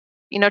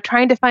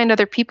trying to find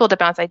other people to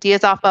bounce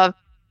ideas off of,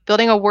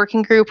 building a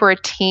working group or a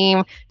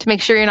team to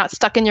make sure you're not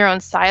stuck in your own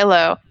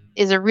silo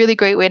is a really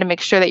great way to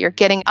make sure that you're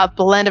getting a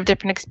blend of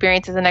different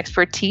experiences and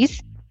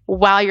expertise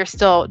while you're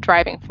still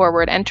driving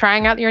forward and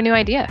trying out your new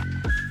idea.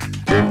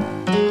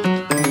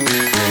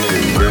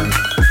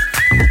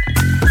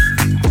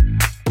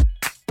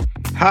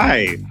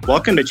 Hi,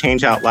 welcome to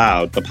Change Out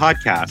Loud, the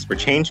podcast where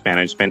change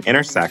management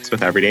intersects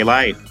with everyday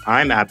life.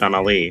 I'm Adnan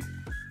Ali.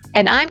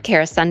 And I'm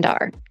Kara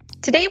Sundar.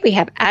 Today we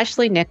have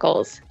Ashley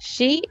Nichols.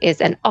 She is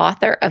an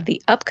author of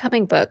the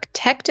upcoming book,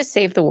 Tech to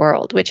Save the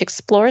World, which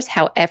explores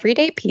how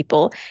everyday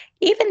people,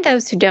 even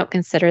those who don't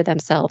consider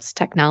themselves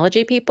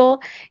technology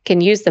people,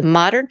 can use the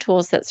modern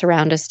tools that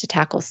surround us to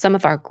tackle some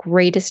of our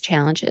greatest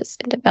challenges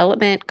in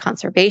development,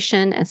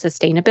 conservation, and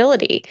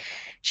sustainability.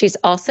 She's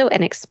also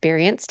an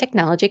experienced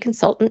technology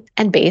consultant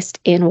and based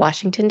in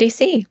Washington,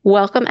 D.C.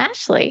 Welcome,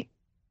 Ashley.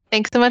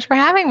 Thanks so much for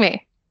having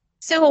me.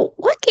 So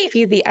what gave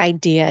you the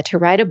idea to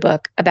write a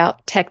book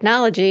about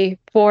technology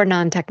for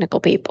non-technical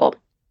people?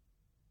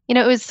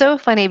 It was so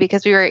funny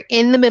because we were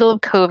in the middle of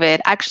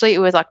COVID. Actually, it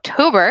was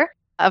October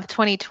of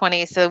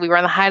 2020. So we were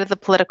on the height of the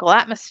political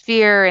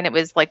atmosphere, and it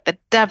was like the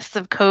depths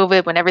of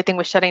COVID when everything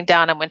was shutting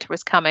down and winter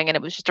was coming. And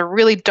it was just a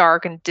really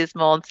dark and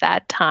dismal and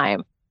sad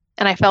time.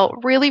 And I felt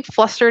really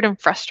flustered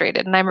and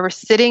frustrated. And I remember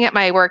sitting at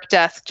my work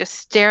desk, just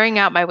staring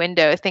out my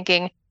window,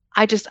 thinking,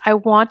 I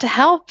want to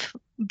help,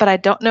 but I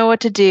don't know what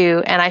to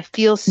do. And I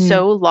feel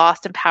so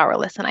lost and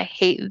powerless. And I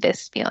hate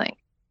this feeling.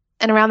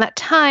 And around that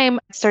time,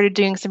 I started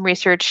doing some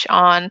research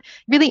on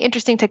really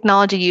interesting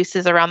technology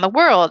uses around the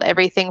world,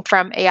 everything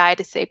from AI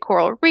to save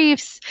coral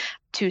reefs,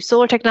 to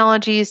solar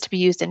technologies to be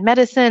used in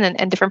medicine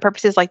and different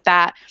purposes like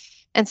that.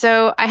 And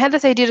so I had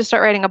this idea to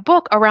start writing a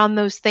book around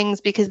those things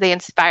because they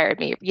inspired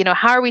me.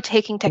 How are we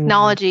taking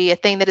technology, a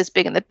thing that is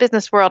big in the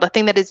business world, a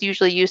thing that is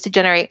usually used to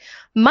generate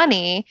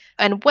money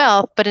and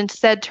wealth, but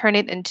instead turn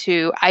it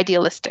into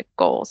idealistic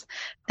goals?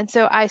 And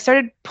so I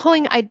started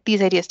pulling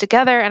these ideas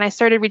together, and I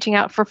started reaching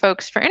out for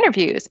folks for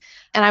interviews.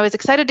 And I was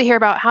excited to hear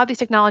about how these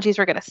technologies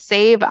were going to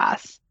save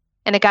us.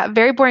 And it got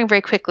very boring very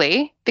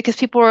quickly because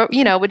people were,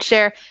 would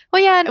share,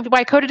 well, yeah,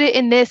 I coded it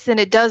in this and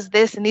it does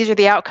this and these are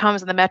the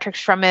outcomes and the metrics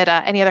from it.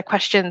 Any other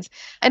questions?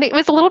 And it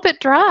was a little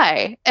bit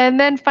dry. And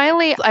then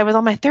finally, I was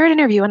on my third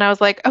interview and I was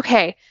like,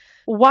 okay,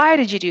 why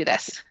did you do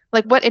this?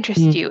 Like, what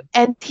interests you?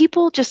 And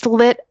people just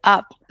lit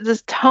up.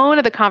 This tone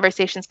of the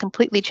conversations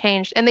completely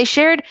changed. And they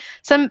shared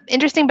some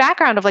interesting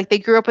background of they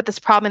grew up with this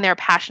problem and they were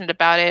passionate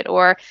about it,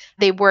 or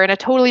they were in a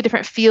totally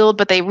different field,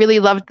 but they really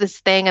loved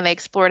this thing and they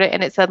explored it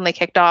and it suddenly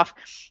kicked off.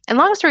 And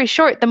long story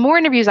short, the more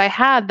interviews I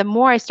had, the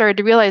more I started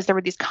to realize there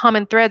were these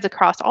common threads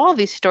across all of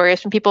these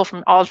stories from people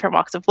from all different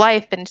walks of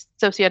life and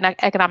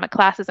socioeconomic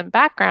classes and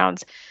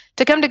backgrounds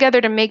to come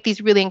together to make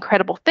these really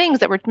incredible things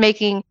that were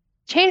making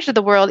change to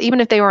the world, even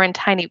if they were in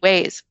tiny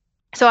ways.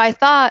 So I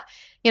thought,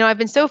 I've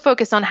been so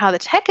focused on how the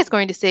tech is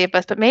going to save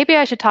us, but maybe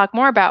I should talk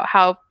more about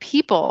how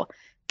people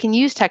can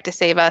use tech to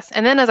save us.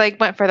 And then as I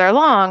went further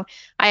along,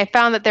 I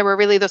found that there were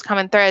really those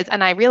common threads,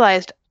 and I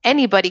realized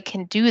anybody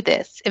can do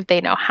this if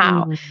they know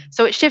how.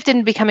 So it shifted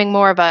into becoming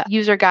more of a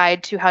user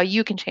guide to how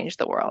you can change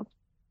the world.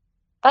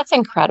 That's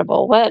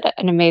incredible. What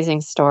an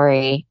amazing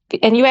story.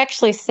 And you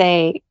actually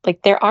say,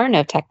 there are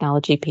no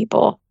technology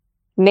people.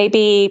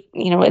 Maybe,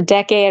 a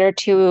decade or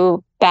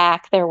two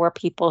back, there were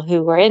people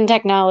who were in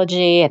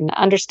technology and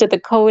understood the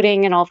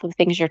coding and all the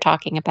things you're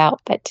talking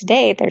about. But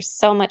today, there's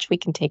so much we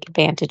can take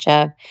advantage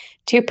of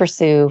to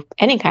pursue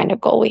any kind of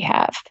goal we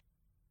have.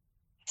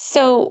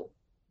 So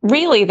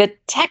really, the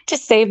tech to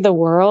save the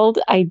world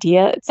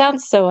idea, it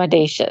sounds so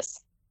audacious.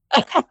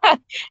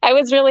 I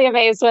was really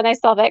amazed when I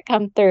saw that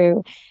come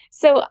through.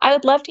 So I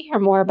would love to hear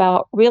more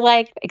about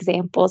real-life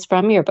examples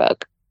from your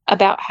book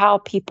about how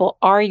people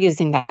are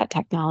using that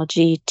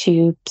technology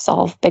to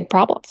solve big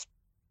problems.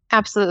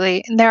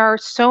 Absolutely. And there are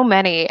so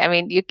many. I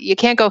mean, you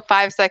can't go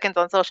 5 seconds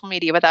on social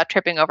media without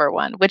tripping over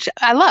one, which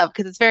I love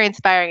because it's very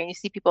inspiring and you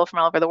see people from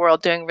all over the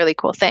world doing really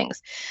cool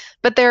things.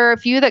 But there are a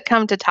few that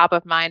come to top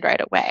of mind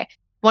right away.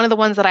 One of the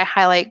ones that I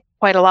highlight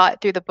quite a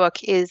lot through the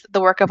book is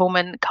the work of a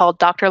woman called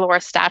Dr. Laura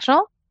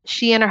Stachel.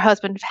 She and her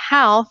husband,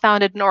 Hal,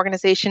 founded an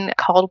organization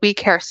called We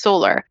Care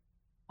Solar.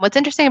 What's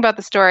interesting about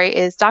the story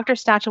is Dr.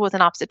 Stachel was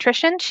an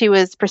obstetrician. She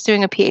was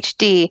pursuing a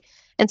PhD.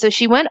 And so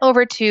she went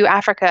over to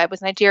Africa, it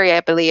was Nigeria, I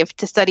believe,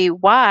 to study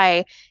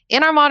why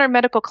in our modern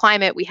medical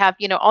climate, we have,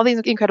 all these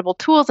incredible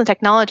tools and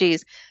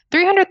technologies.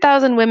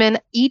 300,000 women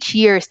each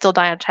year still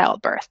die in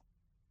childbirth.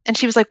 And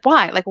she was like,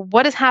 why?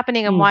 What is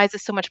happening and why is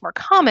this so much more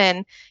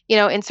common,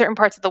 in certain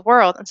parts of the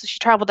world? And so she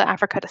traveled to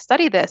Africa to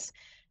study this.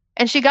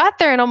 And she got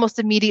there and almost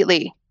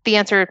immediately the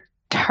answer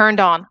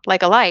turned on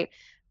like a light.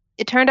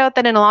 It turned out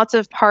that in lots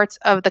of parts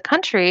of the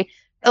country,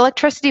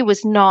 electricity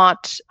was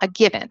not a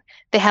given.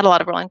 They had a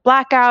lot of rolling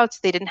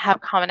blackouts. They didn't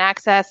have common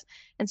access.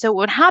 And so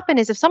what would happen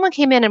is if someone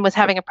came in and was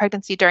having a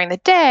pregnancy during the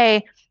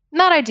day,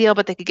 not ideal,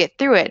 but they could get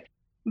through it.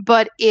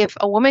 But if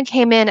a woman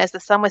came in as the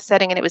sun was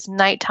setting and it was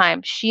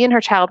nighttime, she and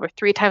her child were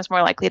 3 times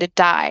more likely to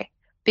die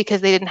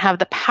because they didn't have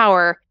the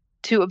power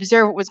to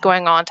observe what was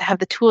going on, to have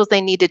the tools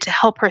they needed to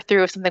help her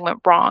through if something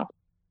went wrong.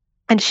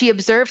 And she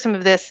observed some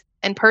of this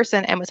in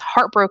person and was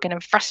heartbroken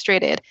and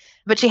frustrated.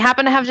 But she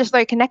happened to have just the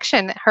right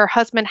connection. Her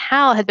husband,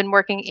 Hal, had been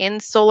working in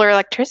solar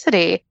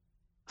electricity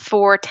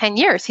for 10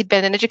 years. He'd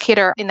been an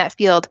educator in that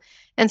field.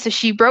 And so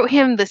she wrote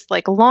him this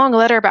long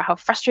letter about how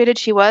frustrated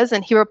she was.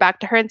 And he wrote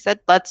back to her and said,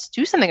 let's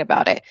do something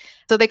about it.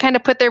 So they kind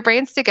of put their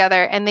brains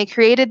together and they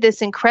created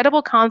this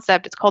incredible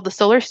concept. It's called the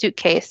Solar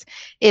Suitcase.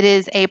 It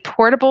is a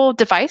portable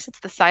device. It's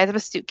the size of a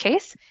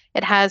suitcase.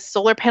 It has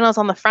solar panels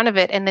on the front of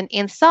it. And then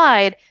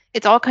inside,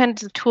 it's all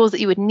kinds of tools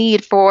that you would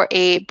need for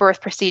a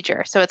birth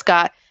procedure. So it's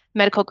got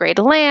medical grade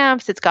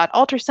lamps. It's got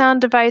ultrasound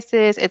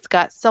devices. It's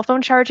got cell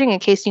phone charging in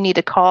case you need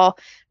to call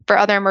for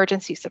other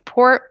emergency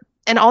support.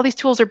 And all these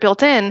tools are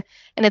built in.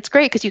 And it's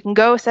great because you can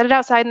go set it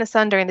outside in the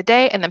sun during the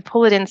day and then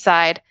pull it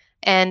inside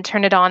and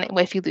turn it on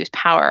if you lose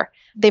power.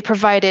 They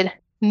provided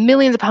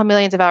millions upon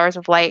millions of hours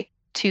of light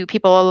to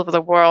people all over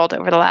the world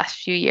over the last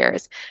few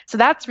years. So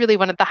that's really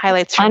one of the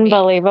highlights for me.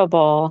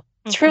 Unbelievable.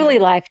 Truly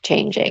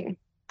life-changing.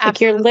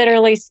 Like you're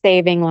literally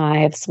saving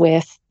lives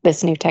with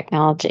this new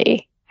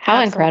technology.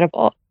 How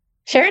incredible.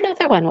 Share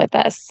another one with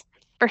us.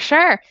 For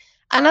sure.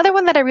 Another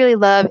one that I really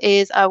love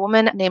is a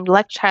woman named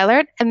Lek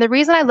Chilard. And the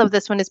reason I love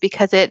this one is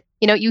because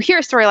you hear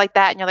a story like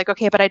that and you're like,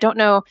 okay, but I don't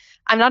know,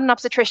 I'm not an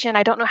obstetrician.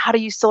 I don't know how to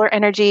use solar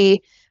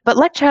energy. But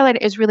Lek Chilard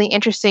is really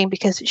interesting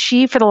because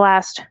she, for the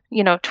last,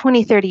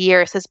 20, 30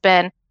 years has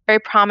been very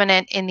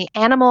prominent in the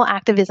animal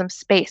activism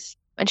space.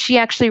 And she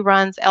actually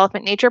runs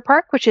Elephant Nature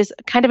Park, which is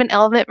kind of an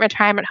elephant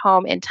retirement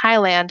home in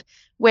Thailand,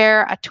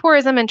 where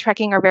tourism and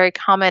trekking are very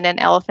common and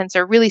elephants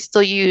are really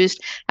still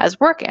used as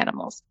work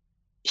animals.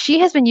 She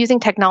has been using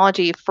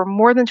technology for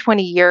more than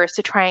 20 years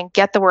to try and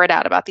get the word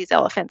out about these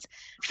elephants.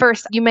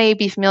 First, you may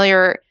be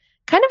familiar,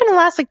 kind of in the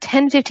last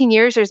 10, 15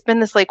 years, there's been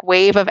this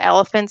wave of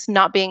elephants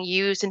not being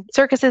used in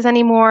circuses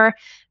anymore.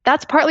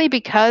 That's partly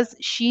because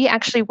she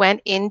actually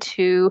went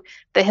into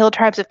the hill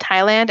tribes of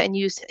Thailand and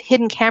used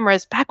hidden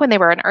cameras back when they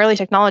were in early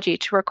technology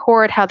to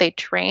record how they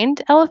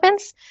trained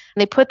elephants.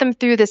 And they put them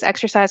through this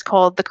exercise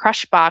called the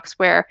crush box,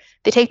 where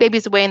they take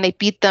babies away and they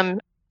beat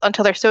them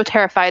until they're so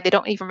terrified they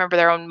don't even remember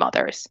their own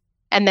mothers.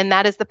 And then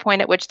that is the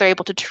point at which they're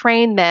able to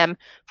train them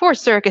for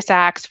circus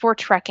acts, for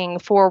trekking,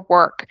 for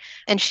work.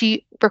 And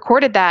she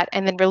recorded that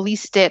and then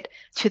released it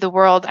to the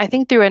world, I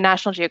think through a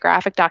National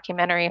Geographic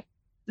documentary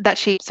that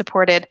she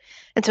supported.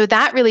 And so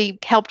that really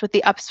helped with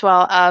the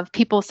upswell of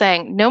people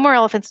saying, no more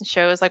elephants in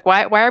shows.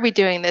 Why are we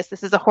doing this?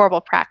 This is a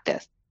horrible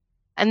practice.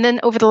 And then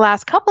over the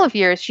last couple of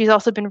years, she's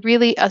also been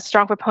really a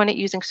strong proponent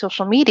using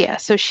social media.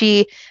 So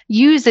she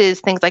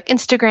uses things like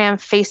Instagram,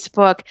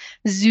 Facebook,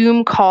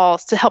 Zoom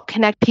calls to help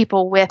connect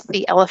people with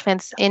the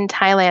elephants in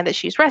Thailand that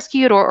she's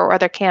rescued or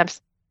other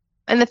camps.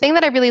 And the thing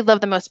that I really love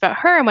the most about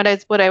her and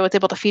what I was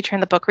able to feature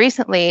in the book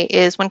recently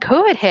is when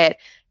COVID hit,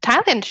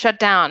 Thailand shut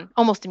down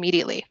almost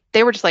immediately.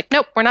 They were just like,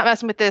 nope, we're not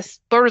messing with this.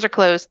 Borders are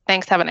closed.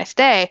 Thanks. Have a nice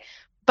day.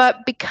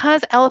 But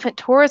because elephant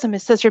tourism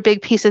is such a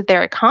big piece of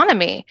their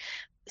economy,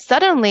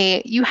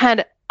 suddenly you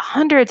had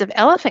hundreds of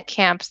elephant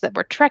camps that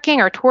were trekking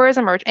or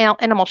tourism or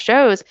animal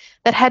shows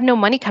that had no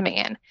money coming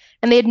in,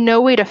 and they had no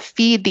way to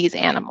feed these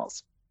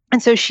animals.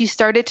 And so she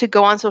started to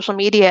go on social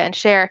media and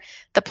share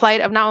the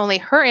plight of not only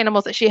her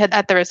animals that she had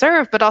at the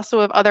reserve, but also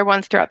of other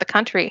ones throughout the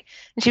country.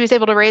 And she was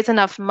able to raise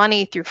enough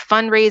money through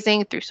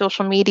fundraising, through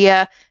social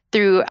media,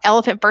 through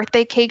elephant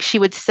birthday cakes she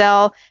would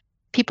sell.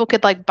 People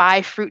could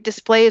buy fruit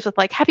displays with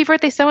happy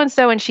birthday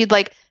so-and-so, and she'd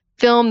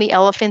film the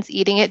elephants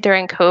eating it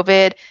during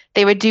COVID.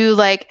 They would do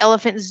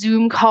elephant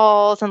Zoom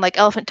calls and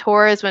elephant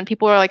tours when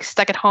people were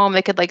stuck at home.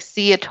 They could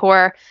see a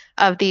tour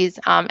of these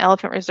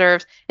elephant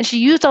reserves. And she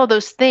used all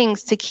those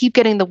things to keep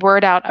getting the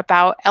word out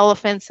about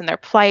elephants and their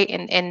plight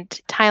in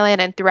Thailand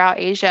and throughout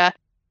Asia.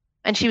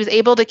 And she was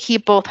able to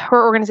keep both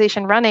her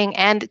organization running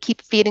and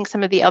keep feeding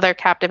some of the other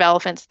captive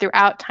elephants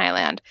throughout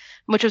Thailand,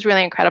 which was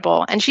really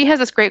incredible. And she has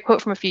this great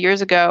quote from a few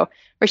years ago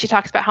where she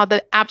talks about how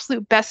the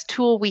absolute best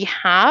tool we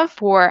have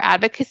for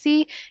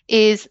advocacy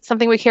is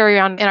something we carry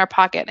around in our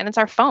pocket, and it's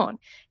our phone.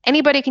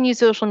 Anybody can use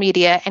social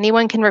media.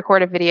 Anyone can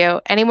record a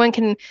video. Anyone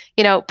can,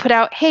 put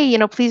out, hey,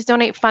 please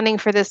donate funding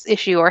for this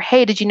issue, or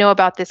hey, did you know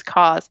about this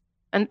cause?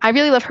 And I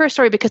really love her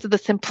story because of the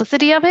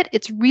simplicity of it.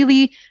 It's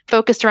really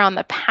focused around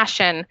the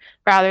passion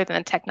rather than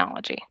the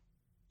technology.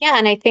 Yeah,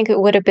 and I think it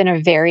would have been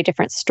a very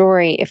different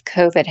story if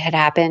COVID had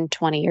happened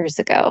 20 years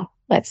ago,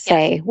 let's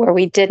say, where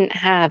we didn't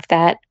have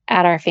that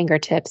at our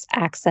fingertips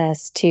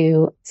access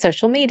to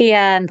social media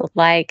and the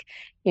like.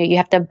 You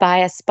have to buy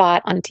a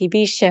spot on a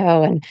TV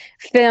show and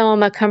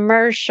film a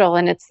commercial,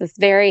 and it's this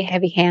very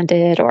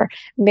heavy-handed, or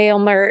mail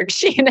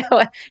merch,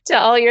 to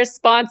all your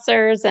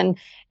sponsors. And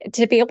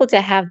to be able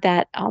to have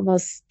that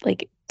almost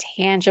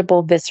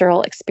tangible,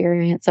 visceral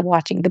experience of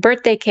watching the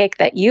birthday cake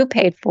that you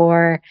paid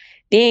for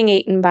being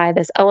eaten by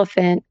this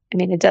elephant. I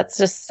mean, that's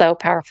just so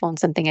powerful, and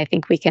something I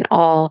think we can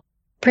all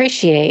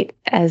appreciate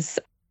as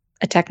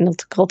a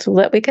technical tool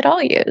that we could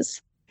all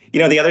use.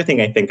 The other thing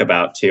I think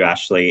about too,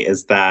 Ashley,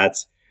 is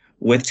that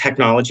with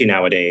technology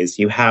nowadays,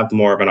 you have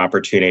more of an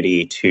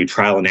opportunity to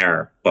trial and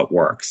error what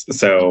works.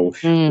 So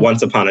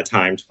once upon a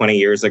time, 20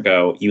 years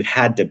ago, you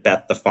had to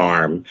bet the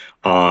farm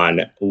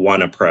on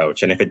one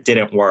approach. And if it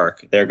didn't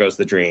work, there goes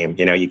the dream.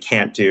 You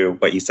can't do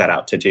what you set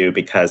out to do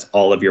because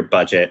all of your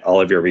budget, all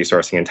of your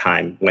resourcing and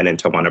time went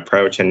into one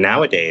approach. And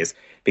nowadays,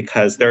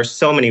 because there are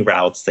so many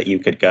routes that you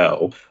could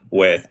go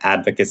with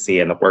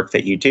advocacy and the work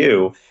that you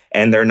do,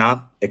 and they're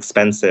not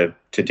expensive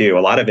to do. A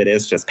lot of it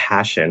is just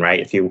passion, right?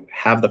 If you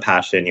have the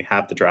passion, you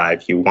have the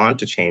drive, you want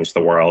to change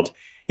the world,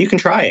 you can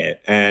try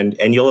it and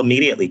you'll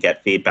immediately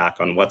get feedback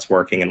on what's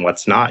working and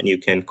what's not. And you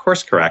can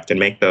course correct and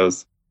make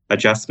those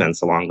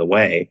adjustments along the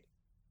way.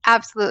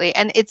 Absolutely.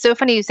 And it's so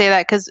funny you say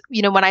that because,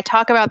 when I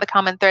talk about the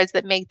common threads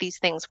that make these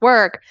things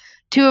work,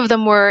 two of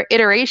them were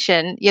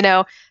iteration,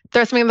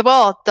 throw something in the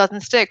ball,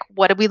 doesn't stick.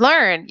 What did we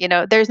learn?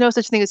 There's no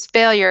such thing as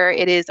failure.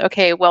 It is,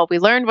 okay, well, we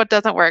learned what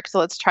doesn't work, so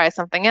let's try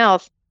something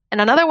else.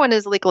 And another one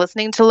is like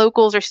listening to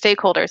locals or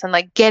stakeholders and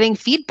like getting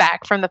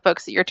feedback from the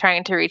folks that you're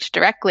trying to reach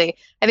directly.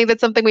 I think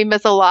that's something we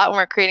miss a lot when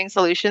we're creating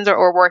solutions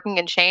or working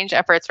in change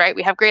efforts, right?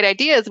 We have great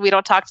ideas. We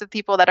don't talk to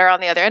people that are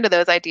on the other end of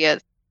those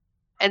ideas.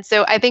 And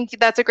so I think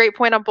that's a great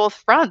point on both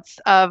fronts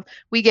of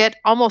we get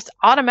almost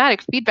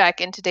automatic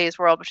feedback in today's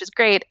world, which is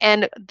great.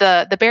 And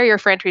the barrier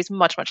for entry is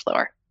much, much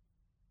lower.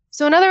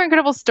 So another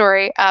incredible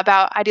story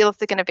about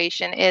idealistic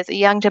innovation is a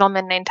young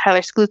gentleman named Tyler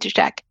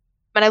Sklucicek.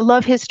 And I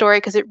love his story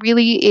because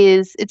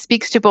it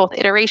speaks to both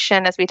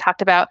iteration, as we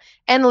talked about,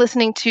 and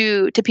listening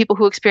to people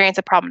who experience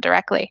a problem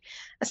directly.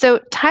 So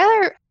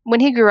Tyler, when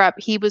he grew up,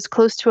 he was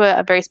close to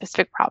a very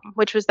specific problem,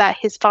 which was that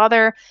his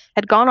father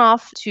had gone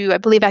off to, I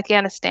believe,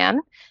 Afghanistan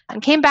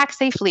and came back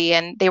safely.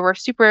 And they were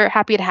super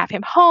happy to have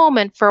him home.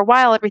 And for a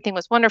while, everything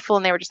was wonderful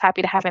and they were just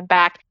happy to have him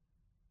back.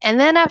 And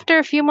then after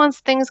a few months,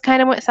 things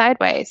kind of went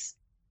sideways.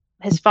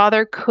 His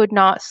father could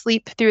not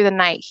sleep through the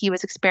night. He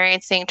was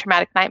experiencing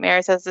traumatic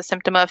nightmares as a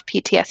symptom of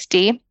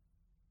PTSD.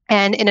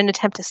 And in an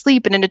attempt to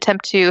sleep, in an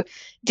attempt to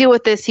deal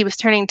with this, he was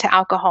turning to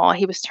alcohol.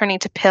 He was turning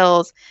to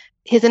pills.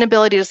 His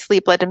inability to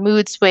sleep led to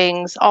mood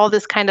swings. All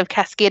this kind of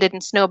cascaded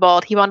and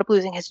snowballed. He wound up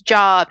losing his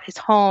job, his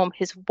home,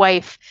 his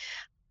wife.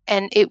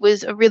 And it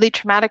was a really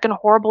traumatic and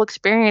horrible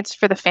experience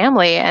for the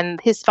family. And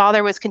his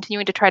father was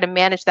continuing to try to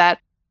manage that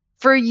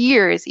for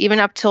years, even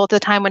up till the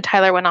time when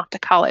Tyler went off to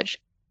college.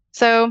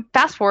 So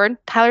fast forward,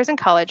 Tyler's in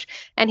college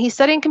and he's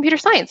studying computer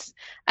science.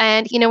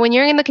 And, when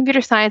you're in the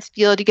computer science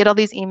field, you get all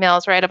these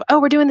emails, right, of,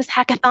 oh, we're doing this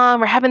hackathon,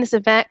 we're having this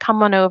event,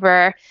 come on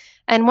over.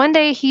 And one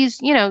day he's,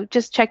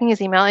 just checking his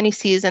email and he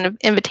sees an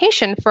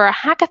invitation for a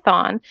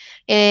hackathon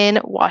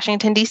in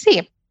Washington,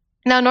 D.C.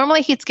 Now,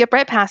 normally he'd skip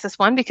right past this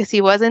one because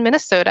he was in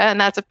Minnesota and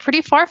that's a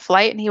pretty far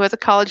flight and he was a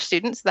college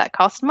student, so that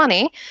cost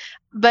money.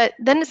 But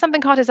then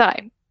something caught his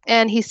eye.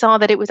 And he saw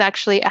that it was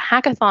actually a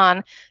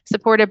hackathon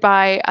supported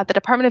by the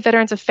Department of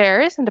Veterans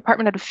Affairs and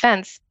Department of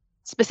Defense,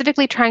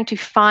 specifically trying to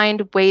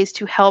find ways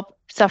to help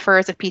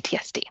sufferers of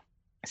PTSD.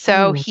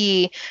 So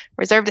he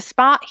reserved a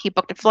spot, he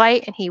booked a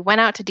flight, and he went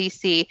out to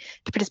DC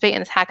to participate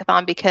in this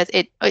hackathon because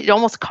it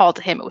almost called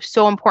to him. It was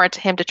so important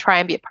to him to try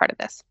and be a part of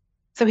this.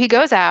 So he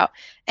goes out.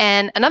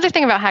 And another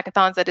thing about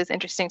hackathons that is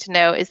interesting to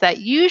know is that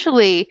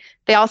usually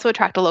they also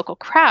attract a local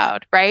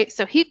crowd, right?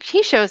 So he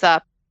shows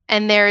up.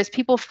 And there's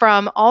people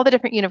from all the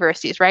different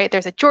universities, right?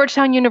 There's a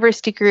Georgetown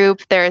University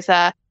group, there's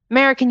a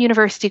American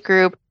University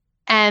group,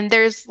 and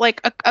there's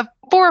like a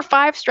 4 or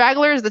 5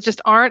 stragglers that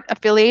just aren't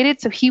affiliated.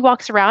 So he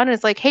walks around and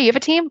is like, hey, you have a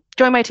team?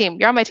 Join my team.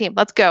 You're on my team.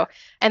 Let's go.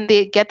 And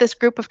they get this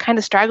group of kind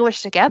of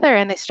stragglers together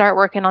and they start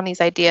working on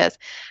these ideas.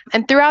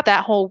 And throughout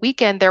that whole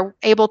weekend, they're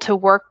able to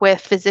work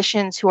with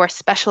physicians who are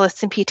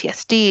specialists in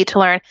PTSD to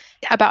learn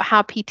about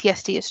how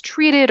PTSD is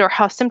treated or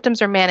how symptoms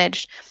are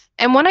managed.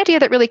 And one idea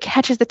that really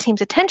catches the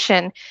team's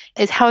attention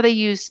is how they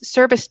use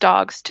service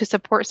dogs to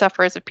support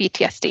sufferers of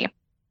PTSD.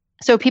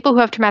 So people who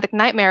have traumatic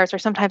nightmares are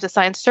sometimes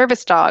assigned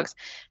service dogs,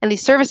 and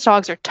these service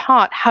dogs are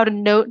taught how to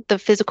note the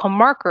physical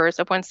markers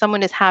of when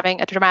someone is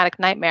having a traumatic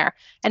nightmare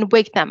and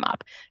wake them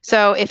up.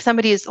 So if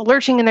somebody is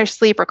lurching in their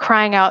sleep or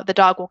crying out, the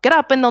dog will get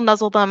up and they'll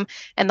nuzzle them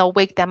and they'll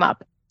wake them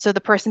up so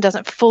the person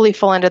doesn't fully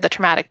fall into the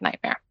traumatic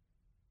nightmare.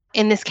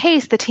 In this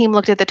case, the team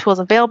looked at the tools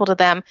available to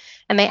them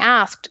and they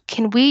asked,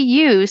 can we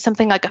use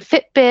something like a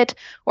Fitbit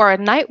or a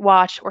night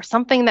watch or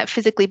something that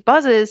physically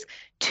buzzes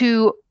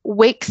to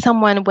wake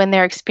someone when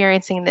they're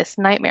experiencing this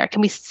nightmare? Can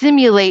we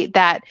simulate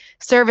that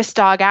service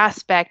dog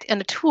aspect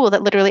in a tool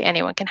that literally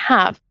anyone can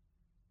have?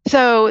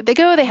 So they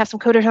have some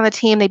coders on the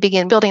team, they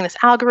begin building this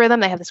algorithm,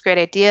 they have this great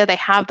idea, they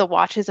have the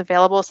watches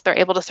available, so they're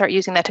able to start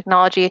using that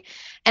technology.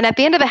 And at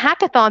the end of the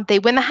hackathon, they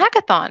win the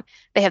hackathon.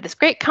 They have this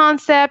great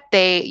concept,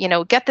 they,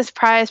 get this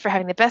prize for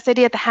having the best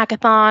idea at the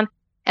hackathon,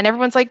 and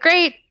everyone's like,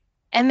 great,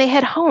 and they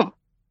head home.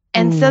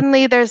 And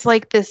suddenly there's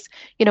like this,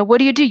 what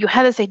do? You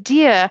had this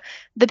idea.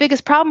 The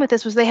biggest problem with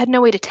this was they had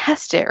no way to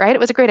test it, right? It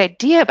was a great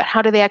idea, but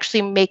how do they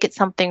actually make it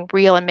something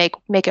real and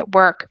make it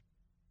work?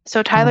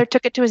 So Tyler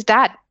took it to his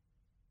dad.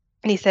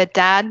 And he said,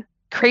 Dad,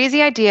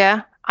 crazy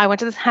idea. I went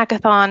to this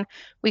hackathon.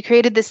 We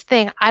created this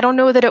thing. I don't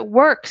know that it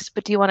works,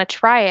 but do you want to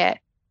try it?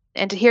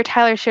 And to hear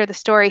Tyler share the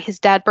story, his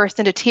dad burst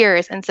into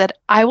tears and said,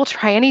 "I will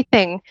try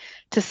anything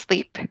to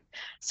sleep."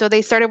 So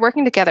they started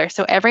working together.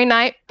 So every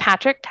night,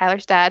 Patrick,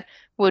 Tyler's dad,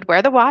 would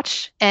wear the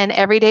watch. And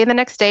every day the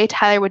next day,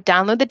 Tyler would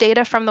download the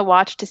data from the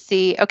watch to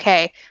see,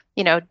 okay,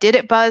 did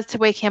it buzz to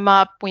wake him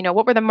up?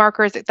 What were the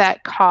markers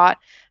that caught?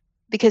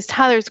 Because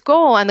Tyler's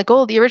goal and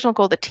the original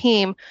goal of the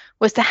team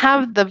was to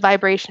have the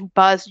vibration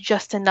buzz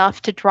just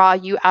enough to draw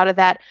you out of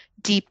that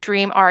deep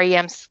dream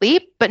REM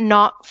sleep, but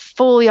not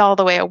fully all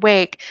the way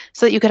awake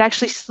so that you could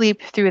actually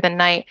sleep through the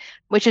night,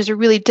 which is a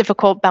really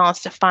difficult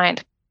balance to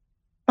find.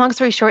 Long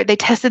story short, they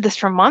tested this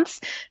for months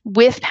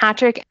with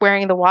Patrick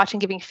wearing the watch and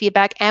giving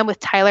feedback, and with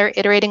Tyler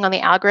iterating on the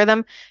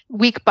algorithm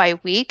week by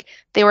week.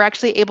 They were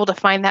actually able to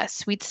find that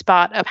sweet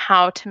spot of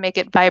how to make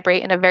it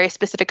vibrate in a very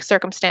specific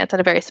circumstance in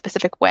a very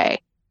specific way.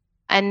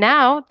 And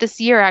now, this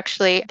year,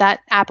 actually,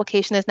 that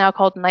application is now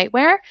called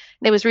Nightwear.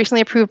 And it was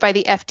recently approved by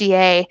the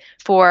FDA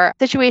for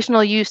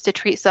situational use to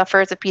treat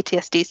sufferers of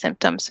PTSD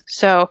symptoms.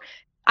 So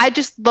I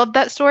just loved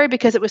that story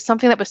because it was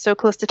something that was so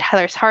close to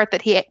Tyler's heart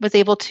that he was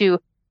able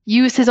to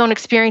use his own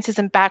experiences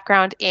and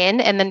background in,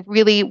 and then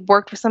really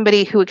worked with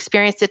somebody who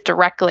experienced it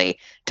directly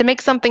to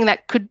make something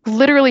that could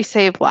literally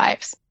save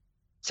lives.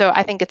 So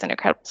I think it's an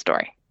incredible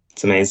story.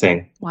 It's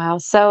amazing. Wow,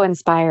 so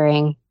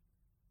inspiring.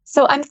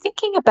 So I'm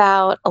thinking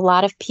about a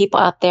lot of people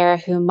out there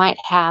who might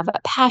have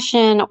a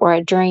passion or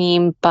a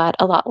dream, but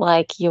a lot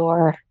like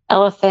your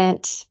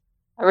elephant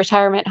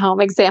retirement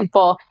home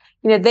example,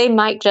 they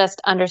might just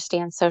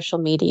understand social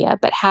media,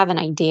 but have an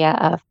idea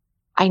of,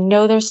 I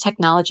know there's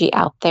technology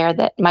out there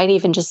that might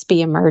even just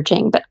be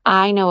emerging, but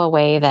I know a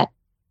way that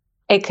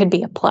it could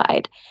be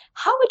applied.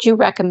 How would you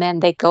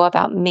recommend they go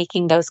about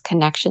making those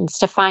connections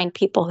to find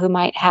people who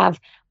might have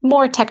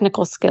more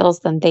technical skills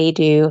than they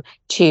do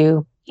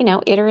to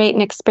iterate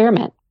and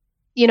experiment?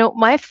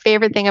 My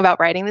favorite thing about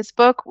writing this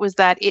book was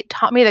that it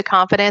taught me the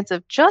confidence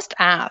of just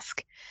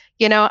ask.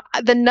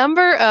 The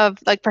number of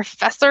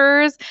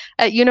professors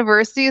at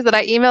universities that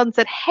I emailed and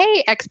said,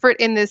 "Hey, expert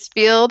in this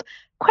field,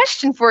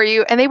 question for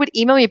you." And they would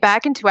email me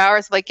back in 2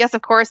 hours, "Yes,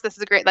 of course, this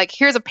is great.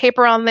 Here's a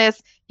paper on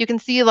this. You can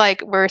see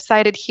we're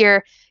cited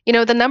here."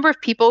 The number of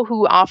people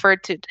who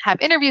offered to have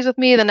interviews with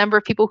me, the number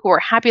of people who were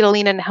happy to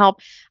lean in and help.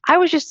 I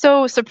was just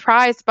so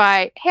surprised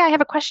by, "Hey, I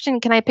have a question.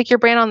 Can I pick your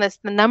brain on this?"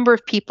 The number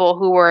of people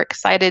who were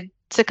excited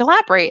to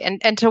collaborate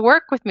and to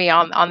work with me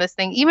on this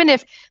thing, even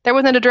if there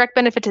wasn't a direct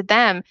benefit to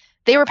them.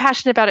 They were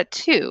passionate about it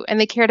too, and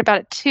they cared about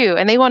it too,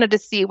 and they wanted to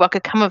see what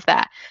could come of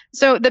that.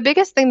 So the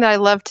biggest thing that I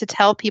love to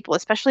tell people,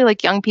 especially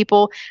young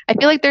people, I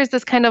feel like there's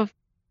this kind of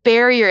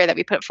barrier that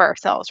we put for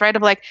ourselves, right?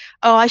 Of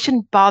oh, I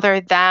shouldn't bother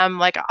them.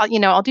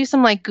 I'll do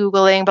some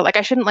Googling, but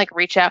I shouldn't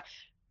reach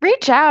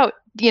out,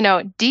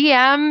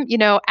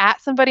 DM,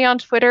 at somebody on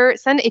Twitter,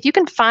 if you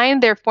can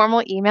find their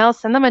formal email,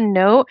 send them a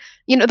note.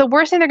 The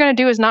worst thing they're going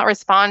to do is not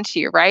respond to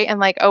you, right?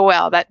 And oh,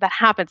 well, that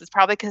happens. It's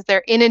probably because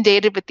they're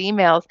inundated with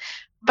emails.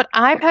 But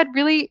I've had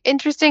really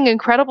interesting,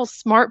 incredible,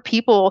 smart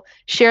people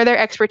share their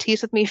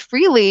expertise with me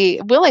freely,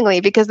 willingly,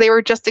 because they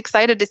were just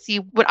excited to see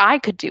what I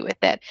could do with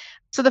it.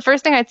 So the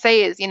first thing I'd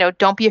say is,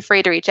 don't be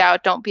afraid to reach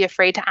out. Don't be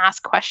afraid to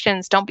ask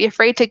questions. Don't be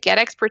afraid to get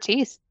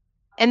expertise.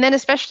 And then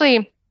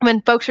especially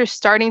when folks are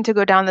starting to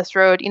go down this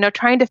road,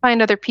 trying to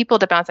find other people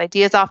to bounce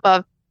ideas off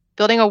of,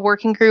 building a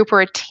working group or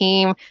a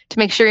team to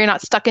make sure you're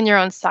not stuck in your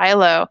own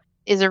silo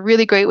is a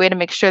really great way to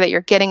make sure that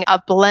you're getting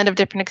a blend of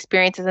different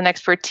experiences and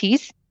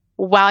expertise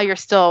while you're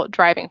still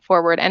driving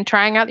forward and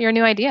trying out your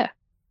new idea.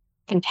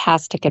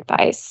 Fantastic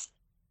advice.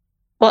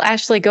 Well,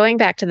 Ashley, going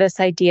back to this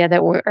idea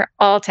that we're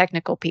all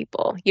technical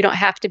people, you don't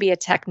have to be a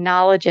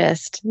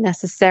technologist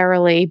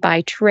necessarily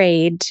by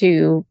trade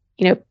to,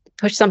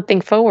 push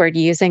something forward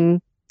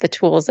using the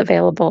tools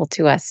available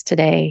to us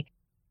today.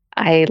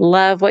 I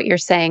love what you're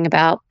saying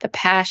about the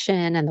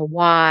passion and the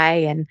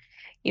why and,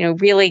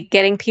 really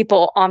getting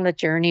people on the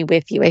journey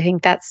with you. I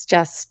think that's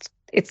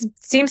it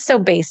seems so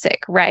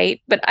basic,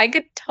 right? But I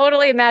could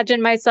totally imagine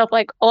myself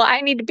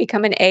I need to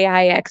become an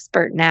AI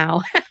expert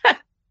now,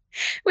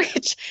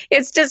 which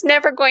is just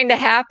never going to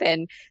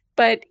happen.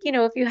 But,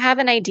 if you have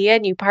an idea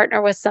and you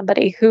partner with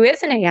somebody who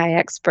is an AI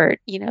expert,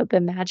 the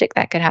magic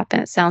that could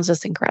happen, it sounds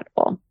just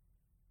incredible.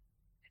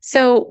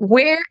 So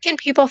where can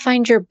people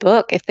find your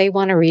book if they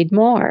want to read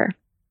more?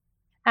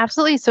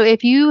 Absolutely. So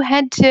if you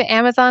head to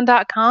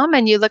Amazon.com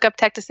and you look up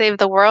Tech to Save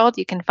the World,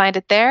 you can find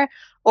it there.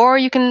 Or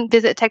you can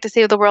visit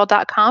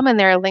techtosavetheworld.com and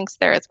there are links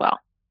there as well.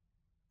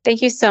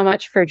 Thank you so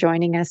much for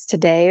joining us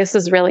today. This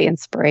was really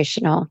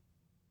inspirational.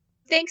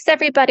 Thanks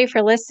everybody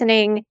for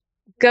listening.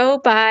 Go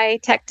buy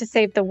Tech to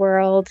Save the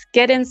World,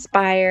 get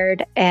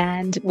inspired,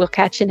 and we'll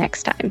catch you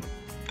next time.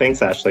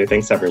 Thanks, Ashley.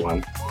 Thanks,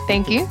 everyone.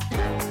 Thank you.